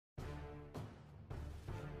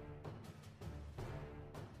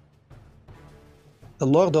The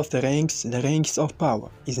Lord of the Rings, The Rings of Power,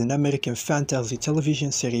 is an American fantasy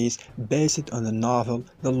television series based on the novel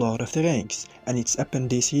The Lord of the Rings and its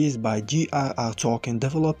appendices by J.R.R. Tolkien,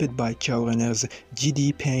 developed by showrunners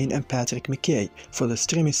J.D. Payne and Patrick McKay. For the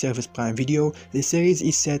streaming service Prime Video, the series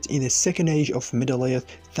is set in the Second Age of Middle-earth,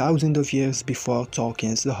 thousands of years before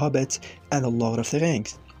Tolkien's The Hobbit and The Lord of the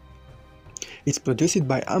Rings. It's produced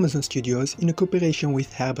by Amazon Studios in cooperation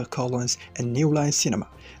with HarperCollins and New Line Cinema,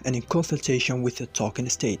 and in consultation with the Tolkien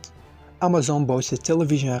estate. Amazon bought the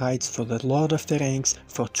television rights for The Lord of the Rings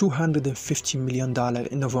for $250 million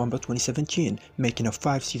in November 2017, making a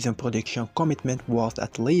 5-season production commitment worth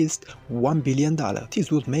at least $1 billion.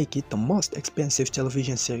 This would make it the most expensive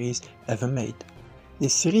television series ever made. The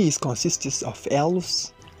series consists of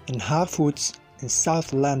elves and half-orcs and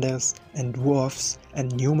Southlanders and dwarves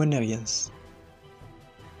and Numenorians.